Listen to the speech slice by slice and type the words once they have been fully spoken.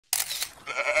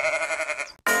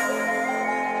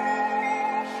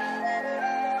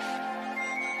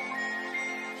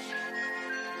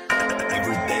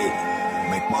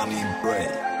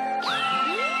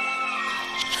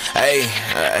Hey,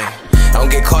 don't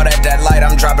get caught at that light,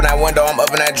 I'm dropping that window, I'm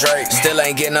up in that Drake. Still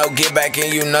ain't getting no get back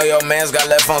in, you know your mans got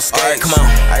left on skates. Alright, come on,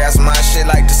 I got some hot shit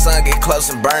like the sun, get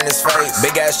close and burn his face.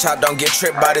 Big ass chop, don't get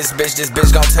tripped by this bitch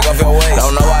gon' take off your waist.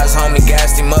 Don't know why his homie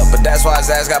gassed him up, but that's why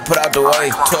his ass got put out the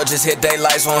way. Torches hit they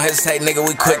lights, won't hesitate, nigga,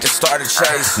 we quick to start a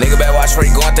chase. Nigga better watch where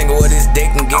he going, thinking with his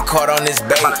dick and get caught on this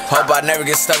bait. Hope I never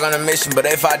get stuck on a mission, but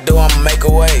if I do, I'ma make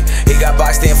a way. He got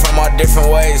boxed in from all different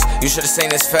ways, you should've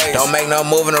seen his face. Don't make no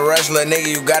move in a rush, little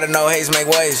nigga, you gotta know haze make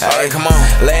waves. Alright, come on,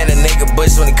 laying a nigga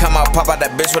bush when he come out, pop out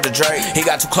that bitch with a Drake. He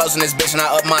got too close in this bitch and I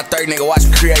up my third, nigga, watch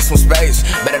me create some space.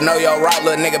 Better know your route,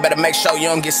 little nigga, better make sure you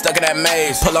don't get stuck in that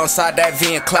maze. Pull on side that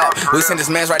V and clap, we send this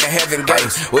man's right to heaven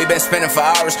gates. We been spending for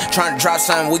hours, trying to drop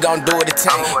something, we gon' do what it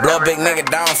take. Blow a big nigga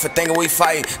down for thinking we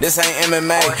fight, this ain't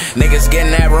MMA. Niggas get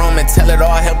in that room and tell it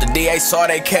all, help the DA saw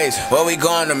they case. Where we go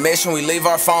on the mission, we leave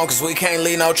our phone cause we can't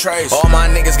leave no trace. All my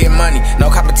niggas get money, no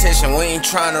competition, we ain't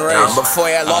trying to race. Before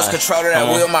I lost control of that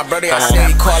wheel, my brother, I said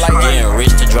he call like getting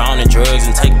rich to drown in drugs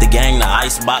and take the gang to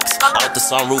icebox. Out the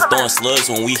sunroof throwing slugs,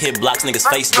 when we hit blocks, niggas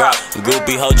face drop.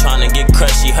 Groupie hoe trying to get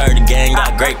crushed, she heard the gang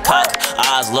got great cock.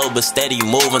 Eyes low but steady,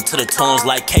 moving to the tunes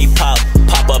like K-pop.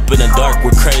 Pop up in the dark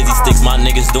with crazy sticks, my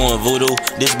niggas doing voodoo.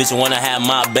 This bitch wanna have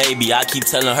my baby, I keep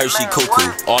telling her she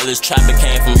cuckoo. All this trapping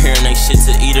came from hearing they shit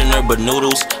to eating her but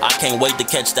noodles. I can't wait to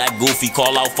catch that goofy,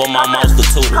 call out for my mouse to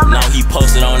tutor. Now he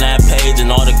posted on that page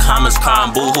and all the comments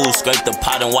crying boo-hoo. Scrape the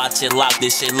pot and watch it lock,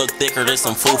 this shit look thicker than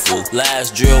some foo-foo.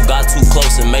 Last drill got too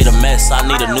close and made a mess, I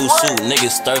need a new suit.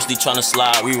 Niggas thirsty tryna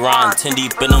slide, we rhyme 10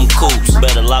 deep in them coops.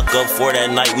 Better lock up for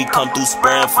that night, we come through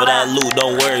spraying for that loot.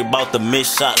 Don't worry about the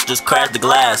missed shots, just crash the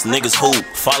glass, niggas hoop.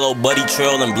 Follow Buddy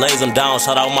Trail and blaze them down,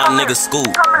 shout out my nigga Scoop.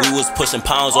 We was pushing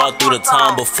pounds all through the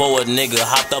town before a nigga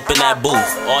hopped up in that booth.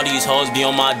 All these hoes be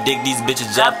on my dick, these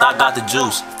bitches japped, I got the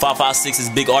juice. 5.56 is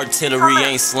big artillery,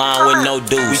 ain't slime with no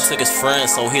deuce. We took his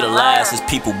friends, so he the last, his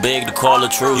people big to call the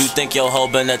truth. You think your hoe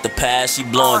been at the past, she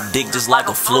blowing dick just like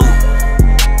a flute.